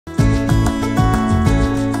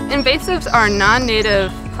Invasives are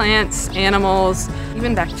non-native plants, animals,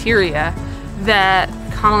 even bacteria that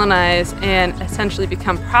colonize and essentially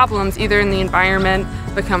become problems either in the environment,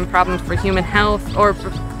 become problems for human health, or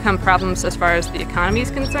become problems as far as the economy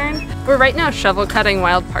is concerned. We're right now shovel cutting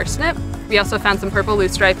wild parsnip. We also found some purple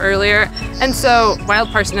loosestrife earlier, and so wild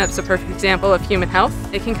parsnip's a perfect example of human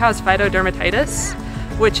health. It can cause phytophotodermatis,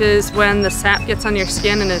 which is when the sap gets on your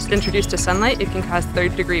skin and is introduced to sunlight, it can cause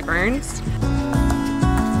third-degree burns.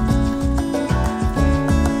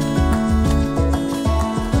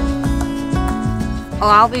 A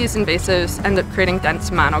lot of these invasives end up creating dense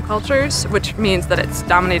monocultures, which means that it's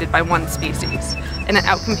dominated by one species, and it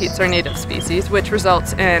outcompetes our native species, which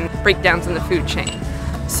results in breakdowns in the food chain.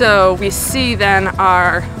 So we see then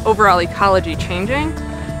our overall ecology changing,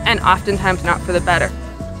 and oftentimes not for the better.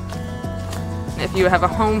 If you have a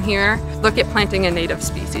home here, look at planting a native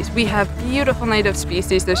species. We have beautiful native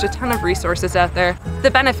species. There's a ton of resources out there. The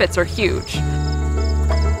benefits are huge.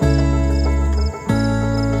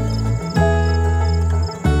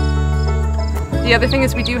 The other thing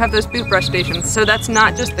is we do have those boot brush stations, so that's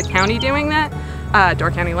not just the county doing that.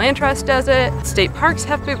 Door County Land Trust does it. State parks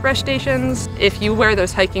have boot brush stations. If you wear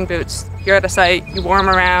those hiking boots, you're at a site, you warm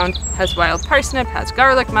around, has wild parsnip, has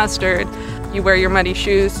garlic mustard, you wear your muddy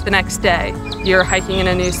shoes the next day, you're hiking in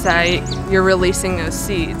a new site, you're releasing those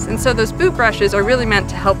seeds. And so those boot brushes are really meant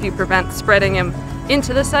to help you prevent spreading them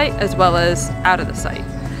into the site as well as out of the site.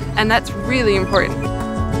 And that's really important.